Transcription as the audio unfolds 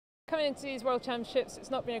Coming into these World Championships, it's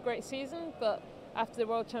not been a great season, but after the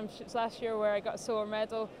World Championships last year where I got a silver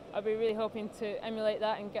medal, I'll be really hoping to emulate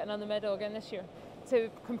that and get another medal again this year. To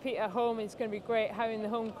compete at home is going to be great, having the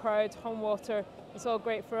home crowd, home water, it's all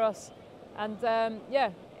great for us. And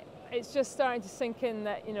yeah, it's just starting to sink in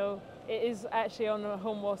that, you know, it is actually on the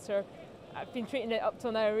home water. I've been treating it up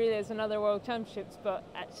till now really as another World Championships, but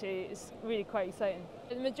actually it's really quite exciting.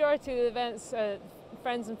 The majority of the events,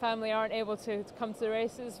 friends and family aren't able to come to the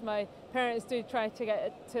races. My parents do try to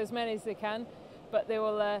get to as many as they can, but they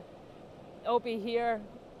will all be here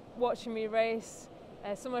watching me race.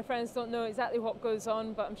 Some of my friends don't know exactly what goes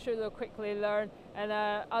on, but I'm sure they'll quickly learn, and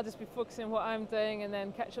I'll just be focusing on what I'm doing and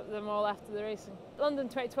then catch up with them all after the racing. London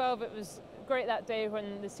 2012, it was great that day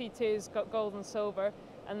when the C2s got gold and silver,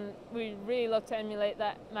 and we really love to emulate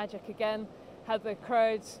that magic again, have the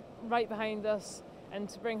crowds right behind us, and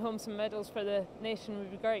to bring home some medals for the nation would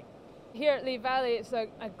be great. Here at Lee Valley, it's a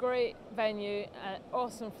great venue,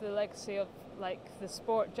 awesome for the legacy of the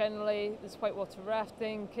sport generally. There's whitewater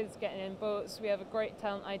rafting, kids getting in boats. We have a great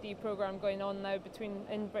talent ID program going on now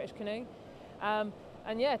in British Canoe.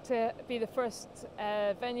 And yeah, to be the first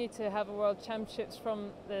venue to have a World Championships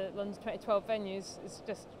from the London 2012 venues is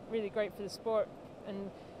just really great for the sport and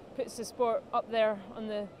puts the sport up there on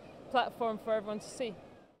the platform for everyone to see.